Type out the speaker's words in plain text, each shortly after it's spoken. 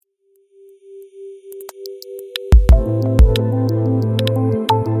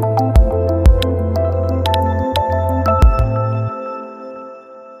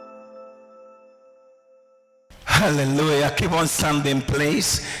Everyone stand in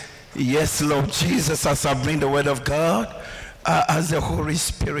place. Yes, Lord Jesus, as I bring the word of God, as the Holy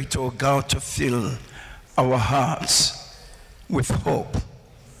Spirit, oh God, to fill our hearts with hope,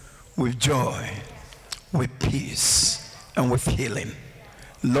 with joy, with peace, and with healing.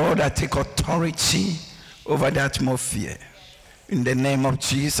 Lord, I take authority over the atmosphere in the name of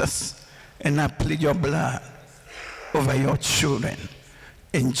Jesus, and I plead your blood over your children.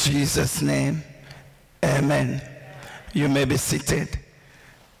 In Jesus' name, amen. You may be seated.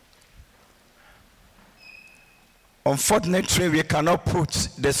 Unfortunately, we cannot put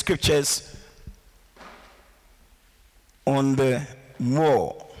the scriptures on the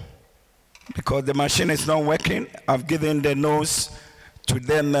wall because the machine is not working. I've given the notes to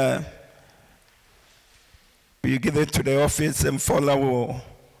them. You give it to the office and Fola will.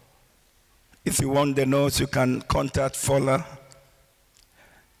 If you want the notes, you can contact Fola.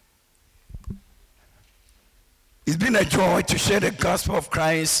 It's been a joy to share the gospel of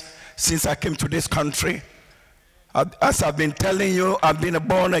Christ since I came to this country. As I've been telling you, I've been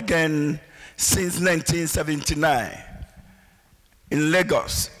born again since 1979 in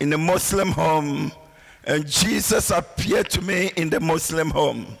Lagos, in a Muslim home, and Jesus appeared to me in the Muslim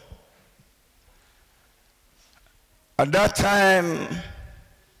home. At that time,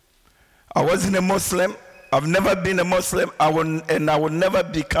 I wasn't a Muslim. I've never been a Muslim, and I will never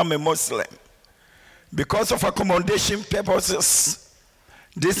become a Muslim. Because of accommodation purposes,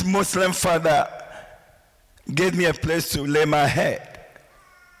 this Muslim father gave me a place to lay my head.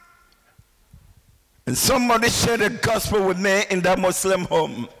 And somebody shared the gospel with me in that Muslim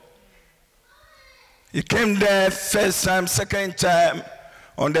home. He came there first time, second time.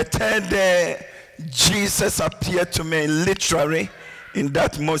 On the third day, Jesus appeared to me literally in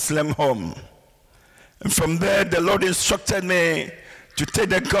that Muslim home. And from there, the Lord instructed me to take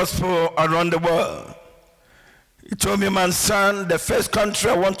the gospel around the world. He told me, my son, the first country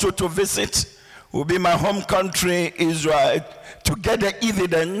I want you to visit will be my home country, Israel, to get the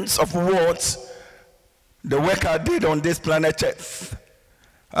evidence of what the work I did on this planet Earth.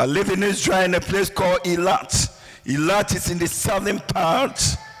 I live in Israel in a place called Eilat. Eilat is in the southern part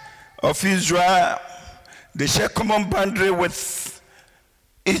of Israel. They share common boundary with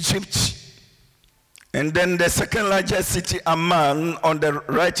Egypt. And then the second largest city, Amman, on the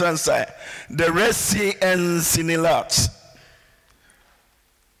right-hand side. The Red Sea ends in Eilat.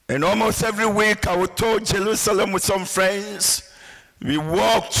 And almost every week I would tour Jerusalem with some friends. We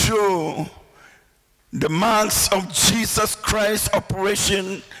walked through the marks of Jesus Christ's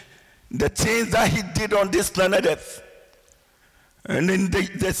operation, the things that he did on this planet Earth. And in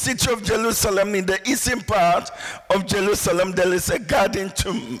the city of Jerusalem, in the eastern part of Jerusalem, there is a garden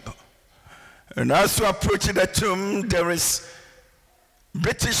tomb. And as you approach the tomb, there is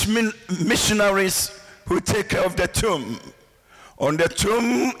British missionaries who take care of the tomb. On the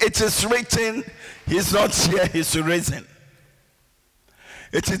tomb, it is written, he's not here, he's risen.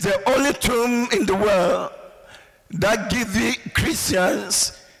 It is the only tomb in the world that gives the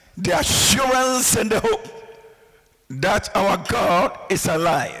Christians the assurance and the hope that our God is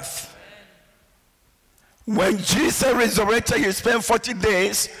alive. When Jesus resurrected, he spent 40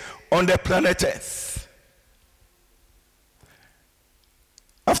 days on the planet Earth.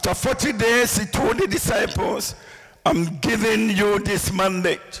 After 40 days, he told the disciples, I'm giving you this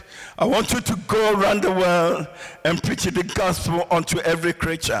mandate. I want you to go around the world and preach the gospel unto every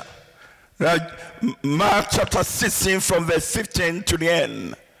creature. Right? Mark chapter 16 from verse 15 to the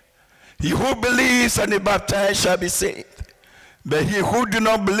end. He who believes and is baptized shall be saved, but he who do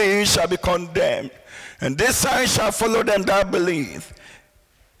not believe shall be condemned. And this sign shall follow them that believe.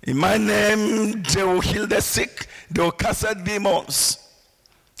 In my name they will heal the sick, they will cast out demons,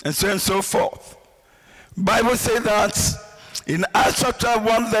 and so forth. Bible says that in Acts chapter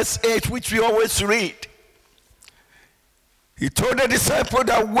 1 verse 8, which we always read, he told the disciples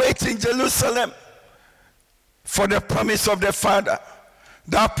that wait in Jerusalem for the promise of the Father.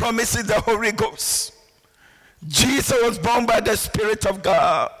 That promise is the Holy Ghost. Jesus was born by the Spirit of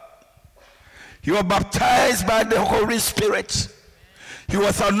God. He was baptized by the Holy Spirit. He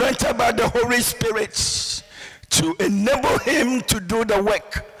was anointed by the Holy Spirit to enable him to do the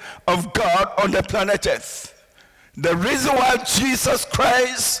work of God on the planet Earth. The reason why Jesus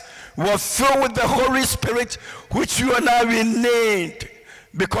Christ was filled with the Holy Spirit, which you and I will need,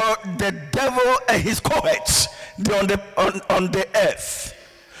 because the devil and his cohorts, they're on the earth.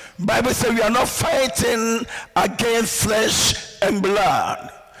 Bible says we are not fighting against flesh and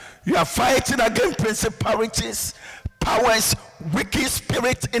blood. We are fighting against principalities, powers, wicked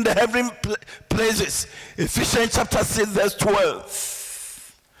spirits in the heavenly places. Ephesians chapter 6 verse 12.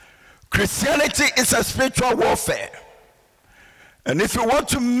 Christianity is a spiritual warfare. And if you want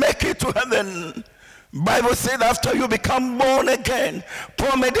to make it to heaven, Bible said after you become born again,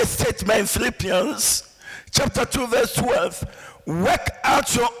 Paul made a statement in Philippians chapter 2 verse 12, work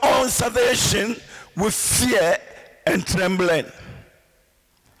out your own salvation with fear and trembling.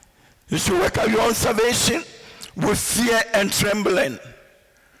 You should work out your own salvation with fear and trembling.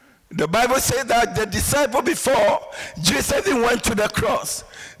 The Bible says that the disciple before Jesus even went to the cross,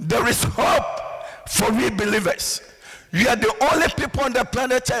 there is hope for we believers. We are the only people on the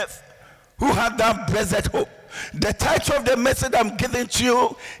planet Earth who have that blessed hope. The title of the message I'm giving to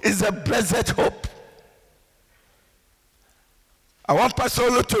you is a blessed hope. I want Pastor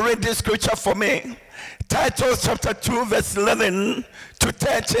Olu to read this scripture for me. Titus chapter 2 verse 11 to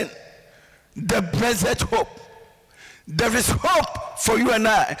 13. The blessed hope. There is hope for you and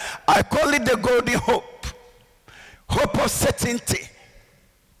I. I call it the golden hope. Hope of certainty.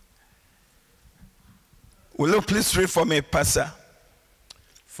 Will you please read for me, Pastor?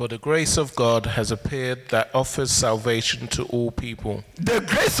 For the grace of God has appeared that offers salvation to all people. The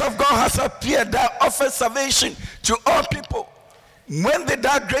grace of God has appeared that offers salvation to all people. When did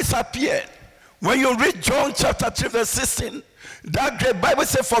that grace appear? When you read John chapter 3 verse 16, that great Bible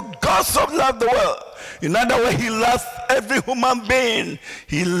says, for God so loved the world. In other words, he loves every human being.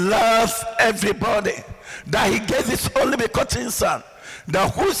 He loves everybody. That he gave his only begotten son,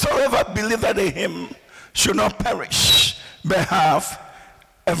 that whosoever believeth in him should not perish, but have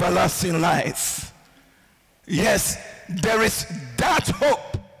everlasting life. Yes, there is that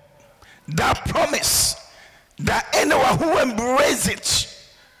hope, that promise, that anyone who embraces it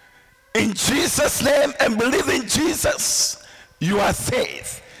in Jesus' name and believe in Jesus, you are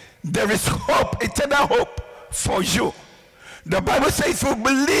saved. There is hope, eternal hope for you. The Bible says if you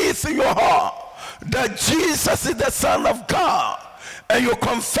believe in your heart that Jesus is the Son of God, and you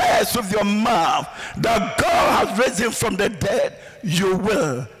confess with your mouth that God has raised him from the dead, you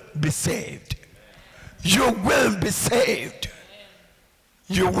will be saved. You will be saved.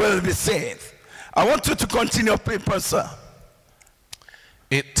 You will be saved. I want you to continue, people, sir.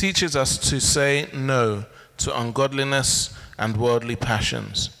 It teaches us to say no to ungodliness and worldly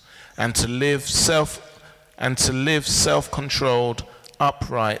passions, and to live self-controlled,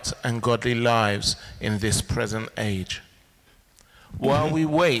 upright, and godly lives in this present age. While we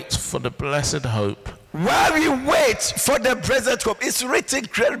wait for the blessed hope. While we wait for the blessed hope, it's written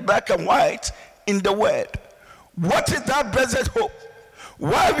clear black and white in the word. What is that blessed hope?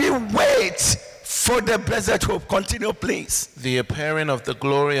 While we wait for the blessed hope, continue please. The appearing of the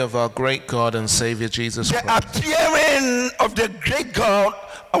glory of our great God and Savior Jesus Christ. The appearing of the great God,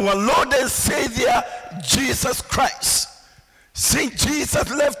 our Lord and Savior Jesus Christ. Since Jesus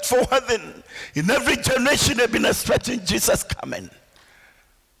left for heaven, in every generation they've been expecting Jesus coming.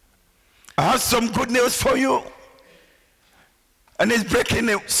 I have some good news for you, and it's breaking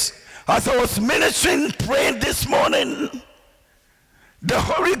news. As I was ministering, praying this morning, the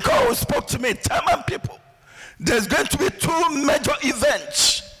Holy Ghost spoke to me, tell my people, there's going to be two major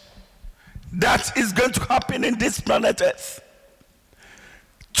events that is going to happen in this planet Earth.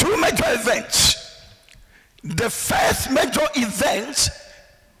 Two major events. The first major event,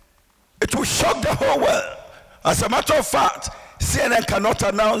 it will shock the whole world. As a matter of fact, CNN cannot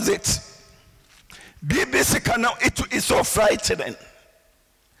announce it. BBC cannot, it is so frightening.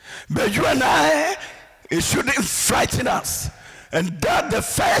 But you and I, it shouldn't frighten us. And that the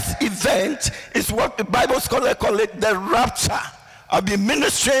first event is what the Bible scholars call it the rapture. I've been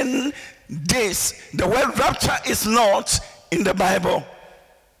ministering this. The word rapture is not in the Bible.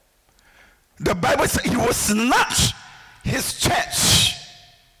 The Bible says he will snatch his church.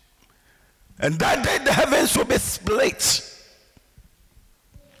 And that day the heavens will be split.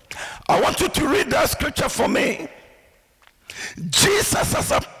 I want you to read that scripture for me. Jesus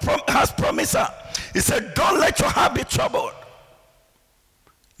has promised her. He said, don't let your heart be troubled.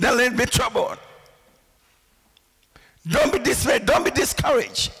 Don't let it be troubled. Don't be dismayed. Don't be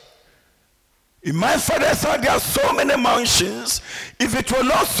discouraged. In my father's house, there are so many mansions. If it were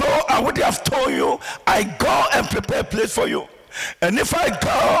not so, I would have told you, I go and prepare a place for you. And if I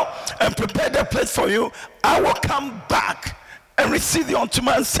go and prepare the place for you, I will come back and receive you unto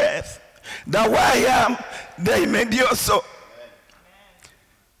myself. That where I am, there may be also.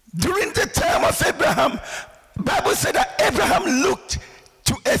 During the time of Abraham, the Bible said that Abraham looked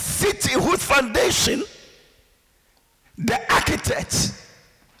to a city whose foundation, the architect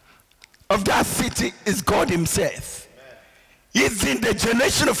of that city is God himself. Even the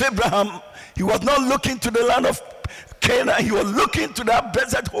generation of Abraham, he was not looking to the land of Canaan, he was looking to that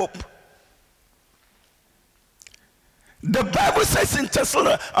blessed hope. The Bible says in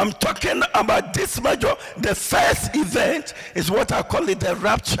Thessalonians, I'm talking about this major. The first event is what I call it the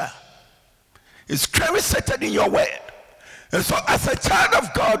rapture. It's clearly stated in your word. And so as a child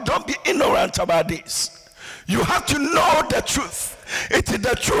of God, don't be ignorant about this. You have to know the truth. It is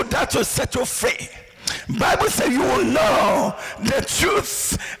the truth that will set you free. Bible says you will know the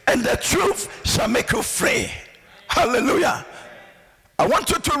truth, and the truth shall make you free. Hallelujah. I want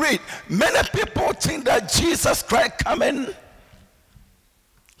you to read. Many people think that Jesus Christ coming,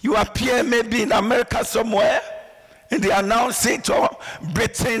 you appear maybe in America somewhere, and they announce it, or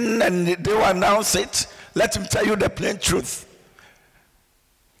Britain, and they will announce it. Let me tell you the plain truth.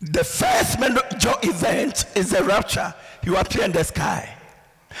 The first major event is the rapture. You appear in the sky.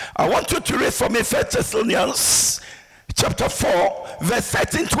 I want you to read for me 1 Thessalonians chapter 4, verse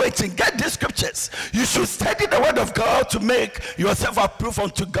 13 to 18. Get these scriptures. You should study the word of God to make yourself approved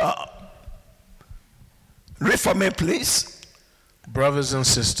unto God. Read for me, please. Brothers and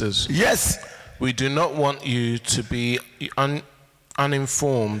sisters, Yes. we do not want you to be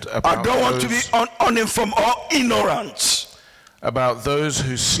uninformed about I don't want to be uninformed or ignorant. about those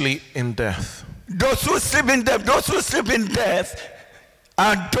who sleep in death, Those who sleep in death, those who sleep in death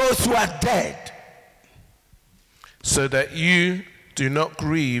are those who are dead. so that you do not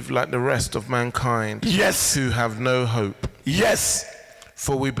grieve like the rest of mankind, Yes. who have no hope. Yes.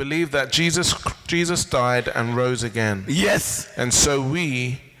 For we believe that Jesus died and rose again. Yes. And so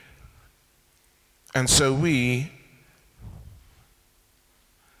we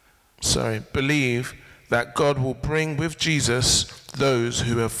believe that God will bring with Jesus those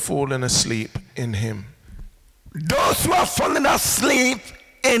who have fallen asleep in him. Those who are fallen asleep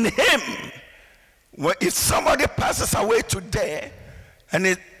in him. Well, if somebody passes away today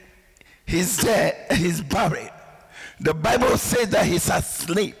and he's dead, he's buried, the Bible says that he's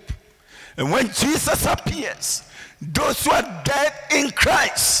asleep. And when Jesus appears, those who are dead in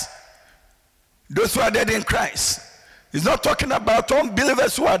Christ, those who are dead in Christ, he's not talking about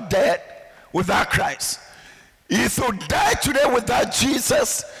unbelievers who are dead without Christ. If you die today without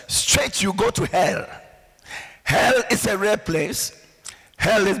Jesus, straight you go to hell. Hell is a rare place.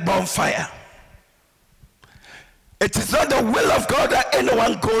 Hell is bonfire. It is not the will of God that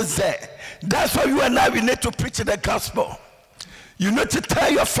anyone goes there. That's why you and I, we need to preach the gospel. You need to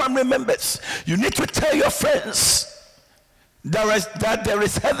tell your family members. You need to tell your friends that there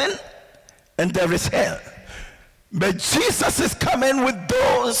is heaven and there is hell. But Jesus is coming with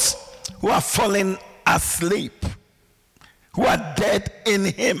those who are falling asleep, who are dead in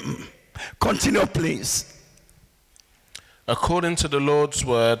him. Continue, please. According to the Lord's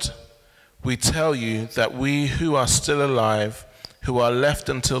word, we tell you that we who are still alive, who are left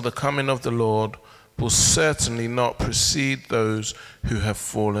until the coming of the Lord, will certainly not precede those who have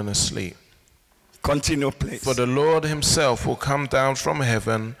fallen asleep. Continue, please. For the Lord himself will come down from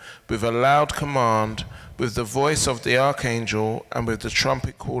heaven with a loud command, with the voice of the archangel, and with the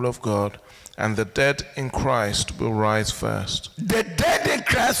trumpet call of God, and the dead in Christ will rise first. The dead in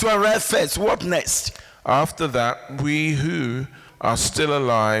Christ will rise first. What next? After that, we who are still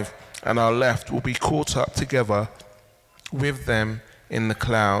alive and are left will be caught up together with them in the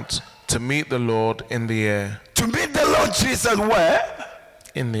clouds to meet the Lord in the air. To meet the Lord Jesus where?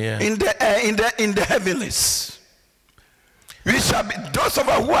 In the air. In the air, in the heavenlies. We shall be, those of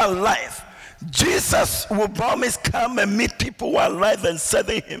us who are alive, Jesus will promise come and meet people who are alive and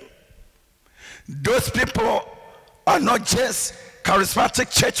serving him. Those people are not just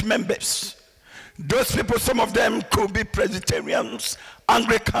charismatic church members. Those people, some of them could be Presbyterians,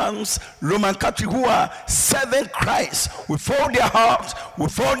 Anglicans, Roman Catholic, who are serving Christ with all their heart,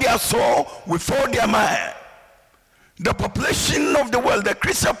 with all their soul, with all their mind. The population of the world, the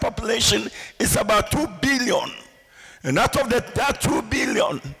Christian population, is about 2 billion. And out of that 2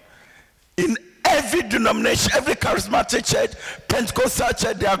 billion, in every denomination, every charismatic church, Pentecostal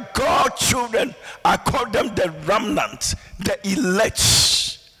church, they are God's children. I call them the remnant, the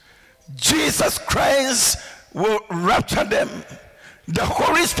elect. Jesus Christ will rapture them. The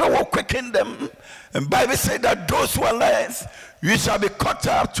Holy Spirit will quicken them. And Bible says that those who are alive, you shall be caught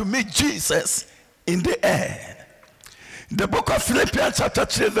up to meet Jesus in the air. The book of Philippians chapter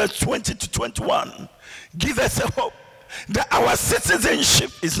 3 verse 20 to 21 gives us a hope that our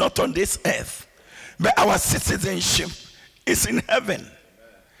citizenship is not on this earth, but our citizenship is in heaven.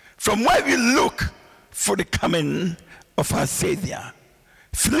 From where we look for the coming of our Savior.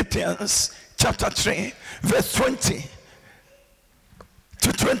 Philippians chapter 3 verse 20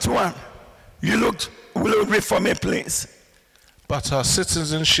 to 21. Will you read for me, please? But our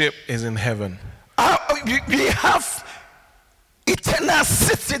citizenship is in heaven. We have eternal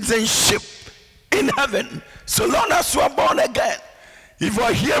citizenship in heaven. So long as you are born again. If you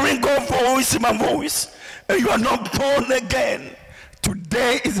are hearing God's voice in my voice, and you are not born again,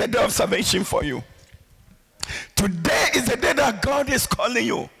 today is the day of salvation for you. Today is the day that God is calling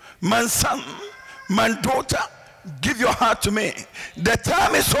you. My son, my daughter, give your heart to me. The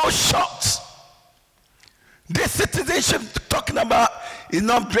time is so short. This citizenship talking about is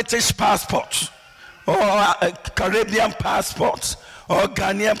not British passport or a Caribbean passport or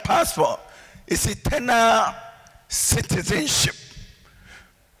Ghanaian passport. It's eternal citizenship.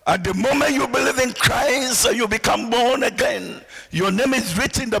 At the moment you believe in Christ and you become born again, your name is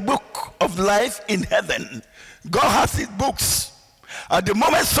written in the book of life in heaven. God has his books. At the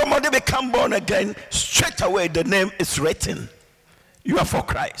moment somebody become born again, straight away the name is written. You are for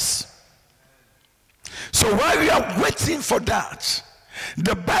Christ. So while we are waiting for that,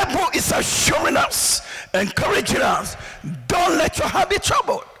 the Bible is assuring us, encouraging us, don't let your heart be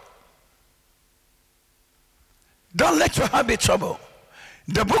troubled. Don't let your heart be troubled.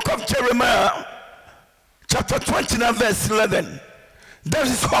 The book of Jeremiah, chapter 29, verse 11. There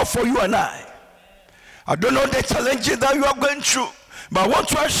is hope for you and I. I don't know the challenges that you are going through, but I want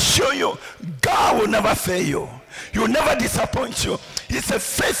to assure you, God will never fail you. He will never disappoint you. He's a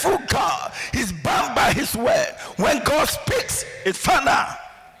faithful God. He's bound by his word. When God speaks, it's final.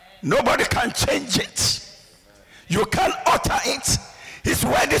 Nobody can change it. You can't alter it. His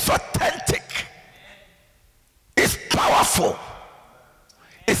word is authentic. It's powerful.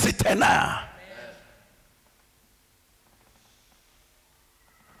 It's eternal.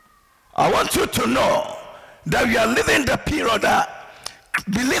 I want you to know that we are living the period that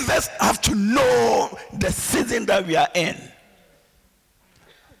believers have to know the season that we are in.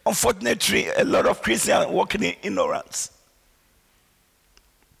 Unfortunately, a lot of Christians are walking in ignorance.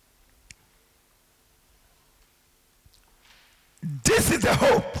 This is the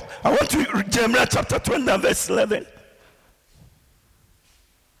hope. I want to read Jeremiah chapter 20, verse 11.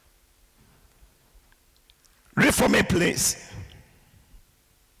 Read for me, please.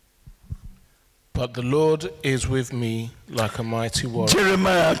 But the Lord is with me like a mighty warrior.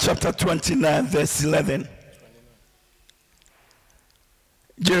 Jeremiah chapter 29, verse 11.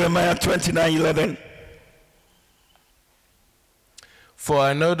 Jeremiah 29, 11. For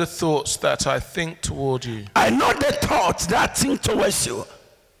I know the thoughts that I think toward you. I know the thoughts that I think towards you.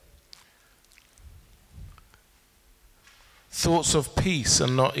 Thoughts of peace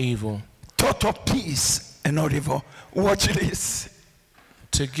and not evil. Thought of peace and not evil. Watch this.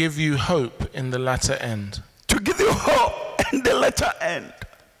 To give you hope in the latter end. To give you hope in the latter end.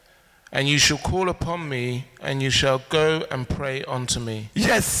 And you shall call upon me, and you shall go and pray unto me.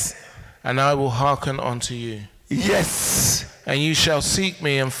 Yes. And I will hearken unto you. Yes. And you shall seek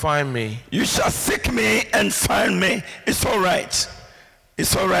me and find me. You shall seek me and find me. It's all right.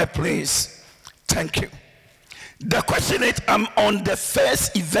 It's all right, please. Thank you. The question is, I'm on the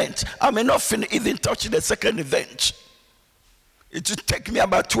first event. I may not even touch the second event. It will take me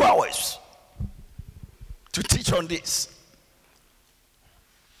about 2 hours to teach on this.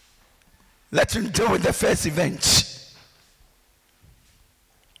 Let him deal with the first event.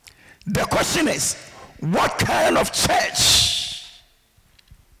 The question is, what kind of church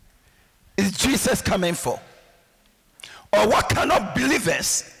is Jesus coming for? Or what kind of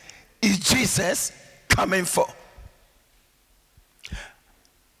believers is Jesus coming for?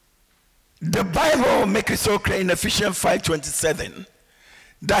 The Bible makes it so clear in Ephesians 5:27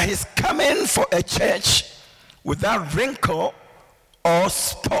 that he's coming for a church without wrinkle or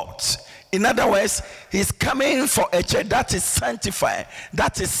spot. In other words, he's coming for a church that is sanctified,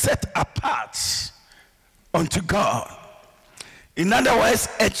 that is set apart unto God. In other words,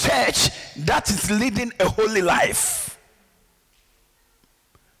 a church that is leading a holy life.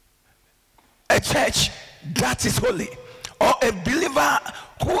 A church that is holy. Or a believer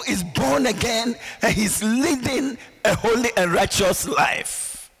who is born again and he's leading a holy and righteous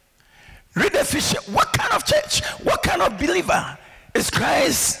life. Read Ephesians. What kind of church? What kind of believer is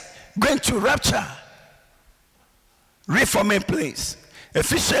Christ going to rapture? Read for me, please.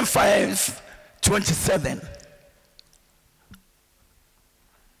 Ephesians 5:27.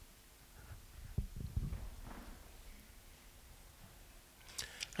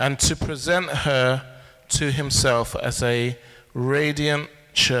 And to present her to himself as a radiant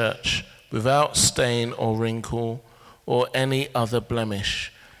church, without stain or wrinkle or any other blemish,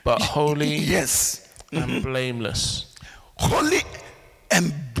 but holy yes. and blameless. Holy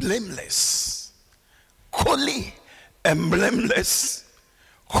and blameless. Holy and blameless.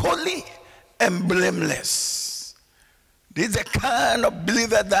 Holy and blameless. This is the kind of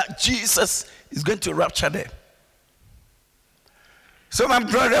believer that Jesus is going to rapture them. So my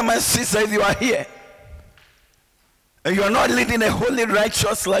brother, my sister, if you are here, and you are not leading a holy,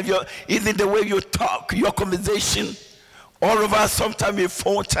 righteous life, even the way you talk, your conversation, all of us, sometimes we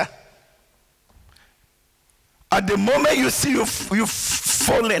falter. At the moment you see you've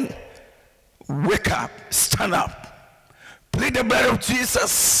fallen, wake up, stand up. Plead the blood of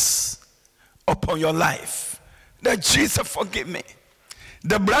Jesus upon your life. That Jesus forgive me.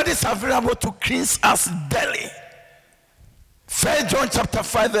 The blood is available to cleanse us daily. 1 John chapter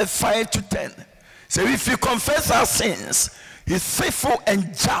 5, verse 5 to 10. So if we confess our sins, he's faithful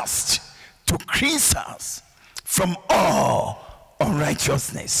and just to cleanse us from all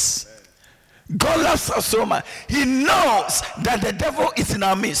unrighteousness. God loves us so much. He knows that the devil is in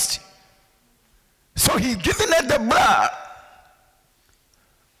our midst. So he's giving us the blood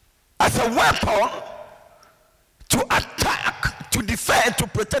as a weapon to attack, to defend, to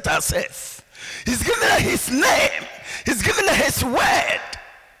protect ourselves. He's giving us his name. He's giving us his word.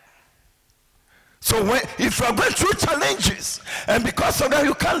 So if you are going through challenges, and because of that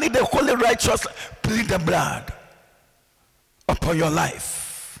you can't lead a holy righteous, plead the blood upon your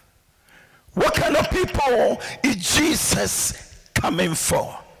life. What kind of people is Jesus coming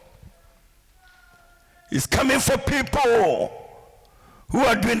for? He's coming for people who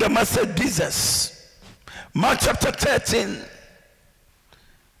are doing the master Jesus. Mark chapter 13,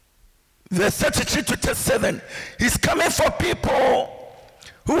 verse 33 to 37. He's coming for people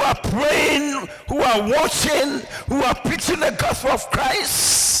who are praying, who are watching, who are preaching the gospel of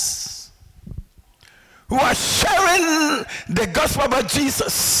Christ, who are sharing the gospel about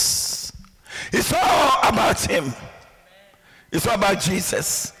Jesus. It's all about him. It's all about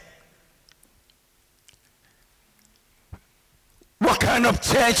Jesus. What kind of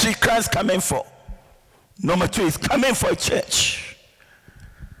church is Christ coming for? Number 2, he's coming for a church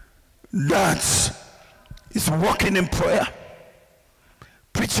that is walking in prayer,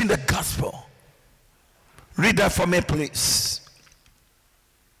 preaching the gospel. Read that for me, please.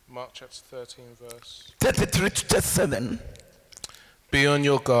 Mark chapter 13, verse 33 to 37. Be on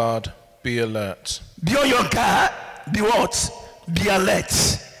your guard, be alert. Be on your guard, be what? Be alert.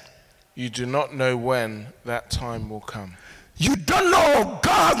 You do not know when that time will come. You don't know.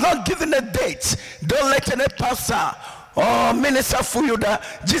 God has not given a date. Don't let any pastor or minister fool you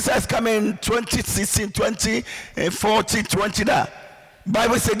that Jesus is coming 2016, 2014, 20 that.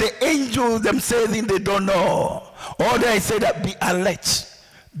 Bible said the angels themselves they don't know. All they say that be alert,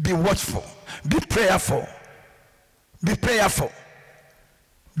 be watchful, be prayerful, be prayerful,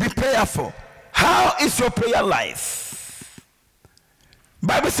 be prayerful. How is your prayer life?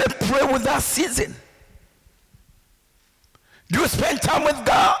 Bible said pray without ceasing. Do you spend time with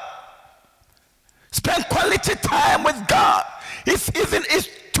God? Spend quality time with God. If even it's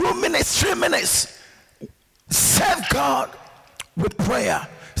 2 minutes, 3 minutes, serve God with prayer.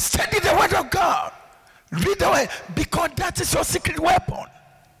 Study the word of God. Read the word, because that is your secret weapon.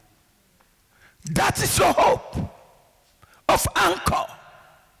 That is your hope of anchor.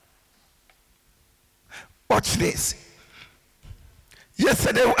 Watch this.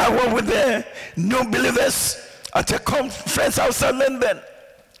 Yesterday I went with the new believers at a conference outside London.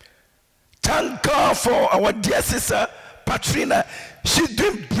 Thank God for our dear sister Patrina. She's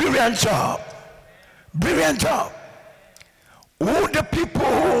doing brilliant job. Brilliant job. All the people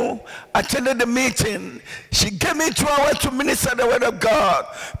who attended the meeting, she gave me 2 hours to minister the word of God.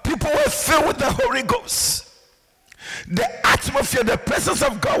 People were filled with the Holy Ghost. The atmosphere, the presence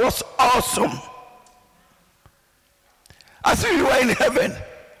of God was awesome. As if you were in heaven.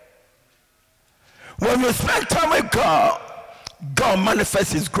 When you spend time with God, God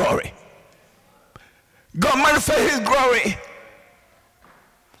manifests his glory. God manifests his glory.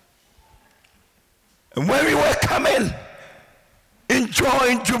 And when we were coming,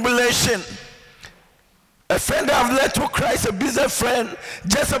 enjoying jubilation, a friend I've led to Christ, a business friend,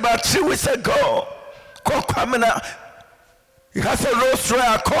 just about 3 weeks ago, called Kwamina. He has a Rolls Royce.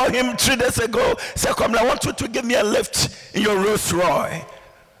 I called him 3 days ago. Said, Kwamina, I want you to give me a lift in your Rolls Royce.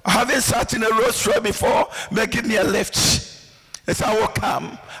 I haven't sat in a Rolls Royce before, but give me a lift. He said, I will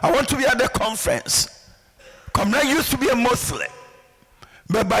come. I want to be at the conference. Kwamina used to be a Muslim.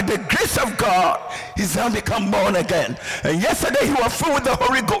 But by the grace of God, he's now become born again. And yesterday he was full with the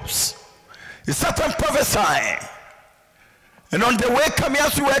Holy Ghost. He started prophesying. And on the way coming,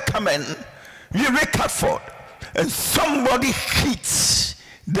 as we were coming, we reached Catford. And somebody hit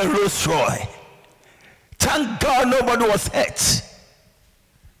the Rolls Royce. Thank God nobody was hurt.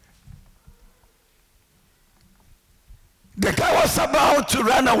 The guy was about to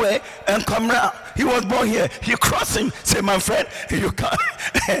run away and come around. He was born here. He crossed him. Say, my friend, you can't.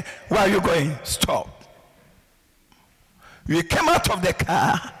 Where are you going? Stop. We came out of the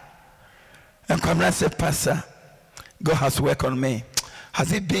car, and Kwamina said, Pastor, God has worked on me.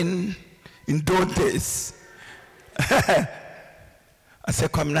 Has it been in those days? I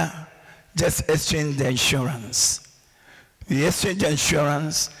said, Kwamina, just exchange the insurance. We exchange the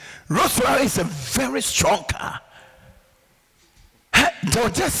insurance. Rolls-Royce is a very strong car. There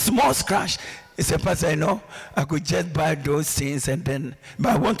was just small scratch. He said, Pastor, I know I could just buy those things but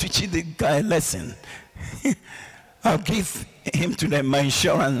I want to teach the guy a lesson. I'll give him to them my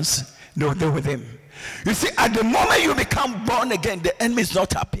insurance. They'll deal with him. You see, at the moment you become born again, the enemy is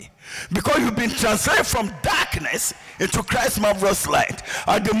not happy. Because you've been translated from darkness into Christ's marvelous light.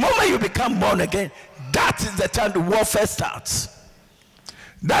 At the moment you become born again, that is the time the warfare starts.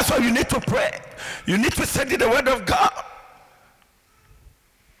 That's why you need to pray. You need to study the word of God.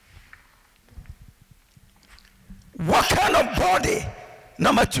 What kind of body?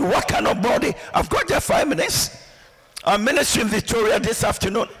 Number 2, what kind of body? I've got just 5 minutes. I'm ministering in Victoria this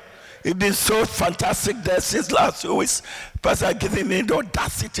afternoon. It's been so fantastic there since last 2 weeks. Pastor giving me the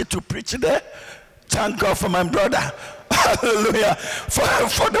audacity to preach there. Thank God for my brother. Hallelujah.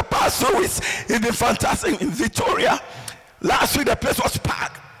 For the past 2 weeks, it's been fantastic in Victoria. Last week the place was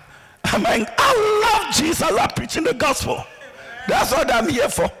packed. I love Jesus. I love preaching the gospel. That's what I'm here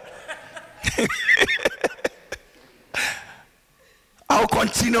for. I'll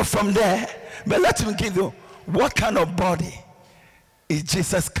continue from there. But let me give you, what kind of body is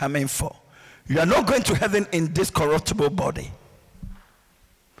Jesus coming for? You are not going to heaven in this corruptible body.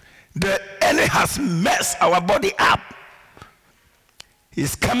 The enemy has messed our body up.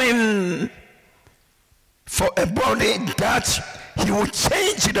 He's coming for a body that he will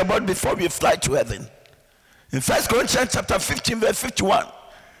change the body before we fly to heaven. In 1 Corinthians chapter 15, verse 51,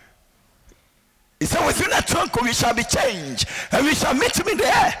 he said, within a twinkle we shall be changed, and we shall meet him in the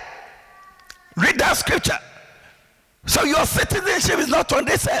air. Read that scripture. So your citizenship is not on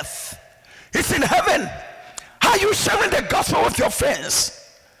this earth. It's in heaven. How are you sharing the gospel with your friends?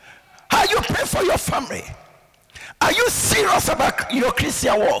 How you pray for your family? Are you serious about your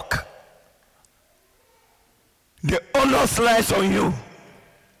Christian walk? The onus lies on you.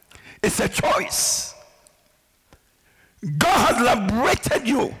 It's a choice. God has liberated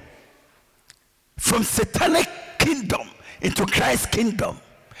you from satanic kingdom into Christ's kingdom.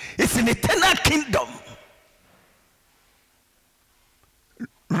 It's an eternal kingdom.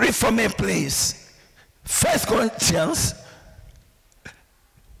 Read for me, please. 1 Corinthians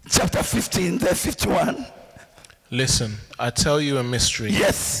chapter 15, verse 51. Listen, I tell you a mystery.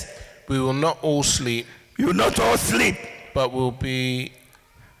 Yes. We will not all sleep. You will not all sleep. But we'll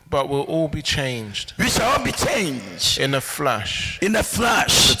all be changed. We shall all be changed. In a flash. In a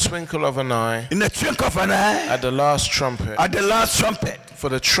flash. The twinkle of an eye. In the twinkle of an eye. At the last trumpet. At the last trumpet. For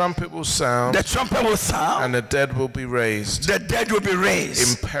the trumpet will sound. The trumpet will sound. And the dead will be raised. The dead will be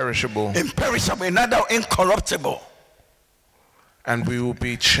raised. Imperishable. Imperishable. Another incorruptible. And we will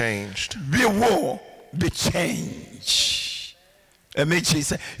be changed. We will be changed.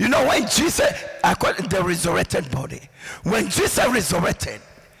 Jesus. You know when Jesus, I call it the resurrected body. When Jesus resurrected,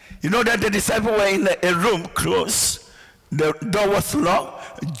 you know that the disciples were in a room closed. The door was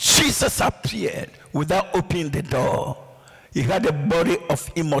locked. Jesus appeared without opening the door. He had a body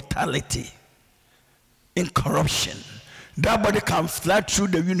of immortality, incorruption. That body can fly through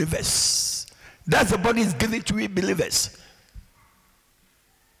the universe. That's the body is given to we believers.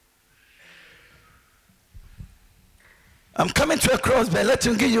 I'm coming to a cross, but let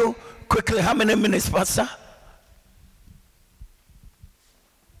me give you quickly how many minutes, Pastor?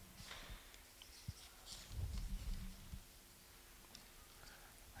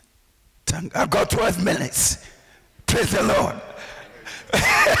 I've got 12 minutes. Praise the Lord.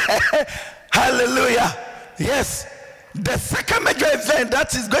 Hallelujah. Yes. The second major event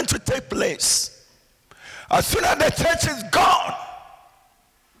that is going to take place, as soon as the church is gone,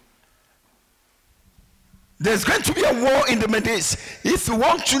 there's going to be a war in the Middle East. If you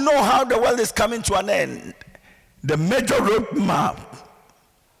want to know how the world is coming to an end, the major roadmap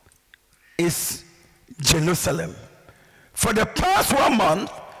is Jerusalem. For the past 1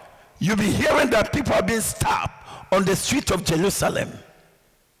 month, you'll be hearing that people are being stabbed on the street of Jerusalem.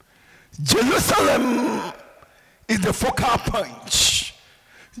 Jerusalem is the focal point.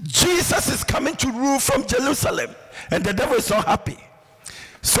 Jesus is coming to rule from Jerusalem, and the devil is not happy.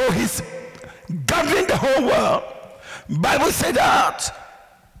 So he's gathering the whole world. Bible said that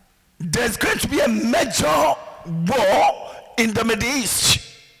there's going to be a major war in the Middle East.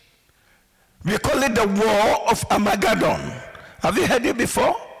 We call it the War of Armageddon. Have you heard it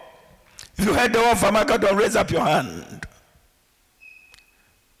before? If you heard the War of Armageddon, raise up your hand.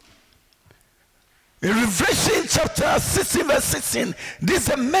 In Revelation chapter 16 verse 16, this is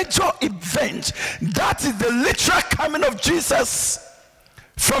a major event. That is the literal coming of Jesus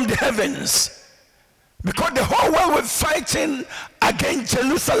from the heavens. Because the whole world was fighting against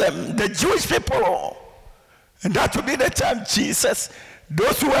Jerusalem, the Jewish people. And that will be the time Jesus,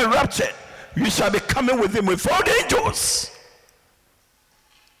 those who were raptured, you shall be coming with him with all the angels.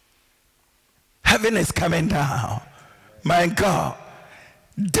 Heaven is coming down. My God.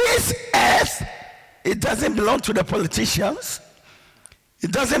 This earth, it doesn't belong to the politicians.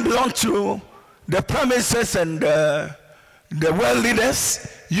 It doesn't belong to the prime ministers and the world leaders,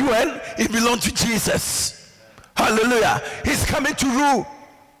 UN. It belongs to Jesus. Hallelujah. He's coming to rule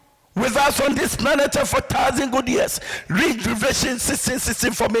with us on this planet for 1,000 good years. Read Revelation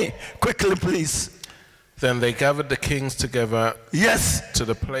 16:16 for me. Quickly, please. Then they gathered the kings together Yes. to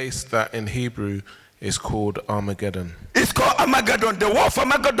the place that in Hebrew is called Armageddon. It's called Armageddon. The war of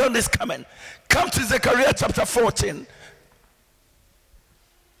Armageddon is coming. Come to Zechariah chapter 14.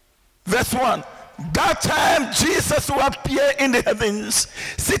 Verse 1. That time Jesus will appear in the heavens,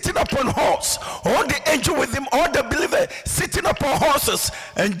 sitting upon horse, all the angels with him, all the believers sitting upon horses,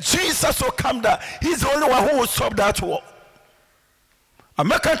 and Jesus will come down. He's the only one who will stop that war.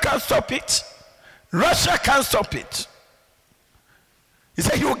 America can't stop it. Russia can't stop it. He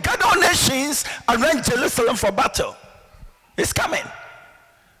said he will gather all nations around Jerusalem for battle. It's coming.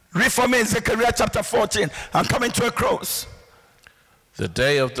 Read for me in Zechariah chapter 14. I'm coming to a close. The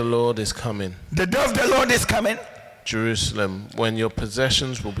day of the Lord is coming, The day of the Lord is coming. Jerusalem, when your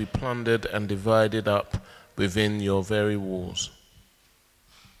possessions will be plundered and divided up within your very walls.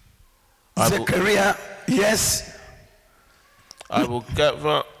 I will- Zechariah, yes. I will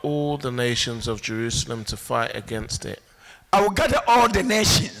gather all the nations of Jerusalem to fight against it. I will gather all the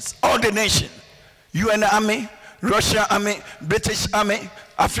nations, UN army, Russian army, British army,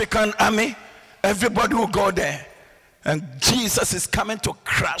 African army, everybody will go there. And Jesus is coming to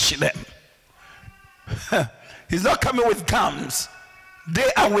crush them. He's not coming with guns.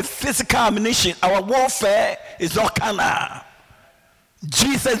 They are with physical ammunition. Our warfare is not carnal.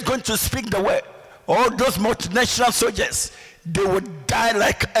 Jesus is going to speak the word. All those multinational soldiers, they will die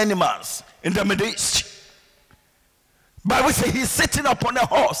like animals in the Middle East. Bible says he's sitting upon a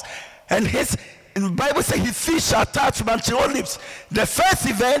horse, and in the Bible says his feet shall touch Mount Olives. The first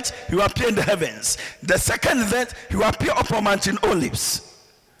event, he will appear in the heavens. The second event, he will appear upon Mount Olives.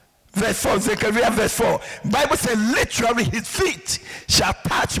 Verse 4, Zechariah verse 4. Bible says literally his feet shall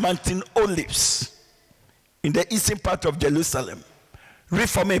touch Mount Olives in the eastern part of Jerusalem. Read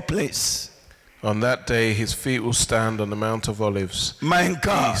for me, please. On that day his feet will stand on the Mount of Olives, My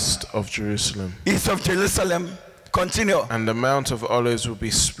God. east of Jerusalem. East of Jerusalem. Continue. And the Mount of Olives will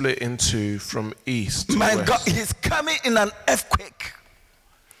be split in two from east to My west. God, he's coming in an earthquake.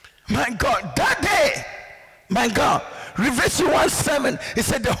 My God, that day, my God, Revelation 1:7, he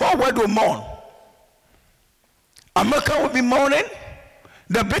said the whole world will mourn. America will be mourning,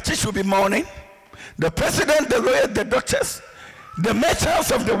 the British will be mourning, the president, the lawyers, the doctors, the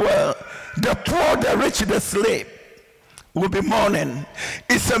merchants of the world, the poor, the rich, the slave will be mourning.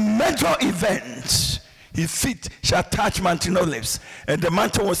 It's a major event. His feet shall touch Mount Olives, and the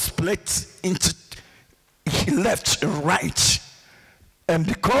mountain was split into left and right. And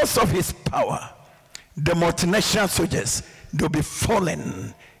because of his power, the multinational soldiers, they'll be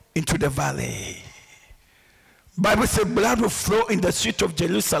fallen into the valley. Bible says blood will flow in the street of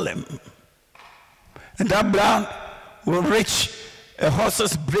Jerusalem, and that blood will reach a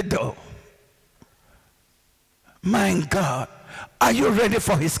horse's bridle. My God, are you ready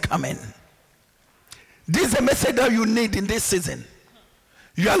for his coming? This is a message that you need in this season.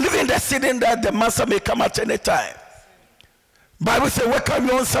 You are living the season that the master may come at any time. Bible says, welcome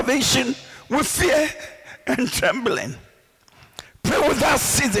your own salvation with fear and trembling. Pray without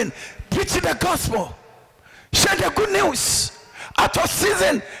season. Preach the gospel. Share the good news. Out of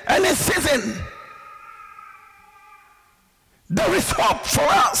season and in season. There is hope for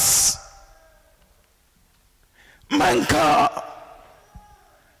us. My God.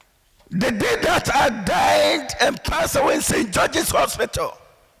 The day that I died and passed away in St. George's Hospital,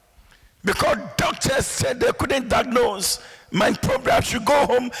 because doctors said they couldn't diagnose my problem, I should go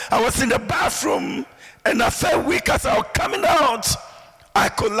home. I was in the bathroom, and I felt weak. As I was coming out, I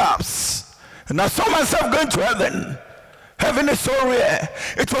collapsed. And I saw myself going to heaven. Heaven is so rare.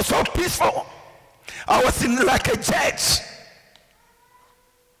 It was so peaceful. I was in like a jet.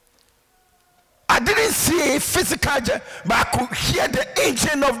 I didn't see a physical jet, but I could hear the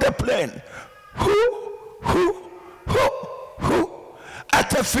engine of the plane. Who?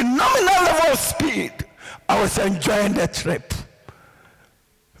 At a phenomenal level of speed, I was enjoying the trip.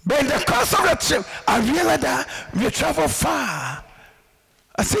 But in the course of the trip, I realized that we travel far.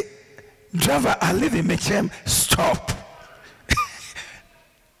 I said, driver, I live in Mechem, stop.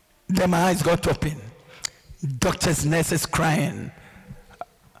 Then my eyes got open. Doctors, nurses crying.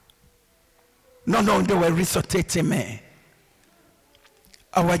 No, they were resuscitating me.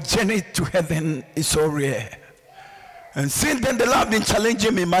 Our journey to heaven is so rare. And since then, the Lord has been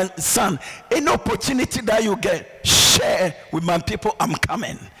challenging me, my son, any opportunity that you get, share with my people, I'm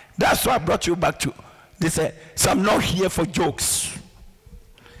coming. That's why I brought you back to this. So I'm not here for jokes.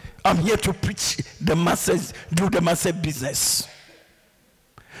 I'm here to preach the masses, do the massive business.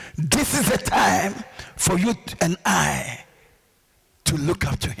 This is a time for you and I to look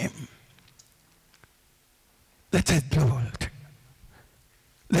up to him. Let us build.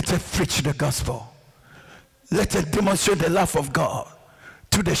 Let us preach the gospel. Let us demonstrate the love of God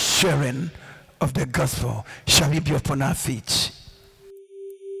to the sharing of the gospel. Shall we be upon our feet?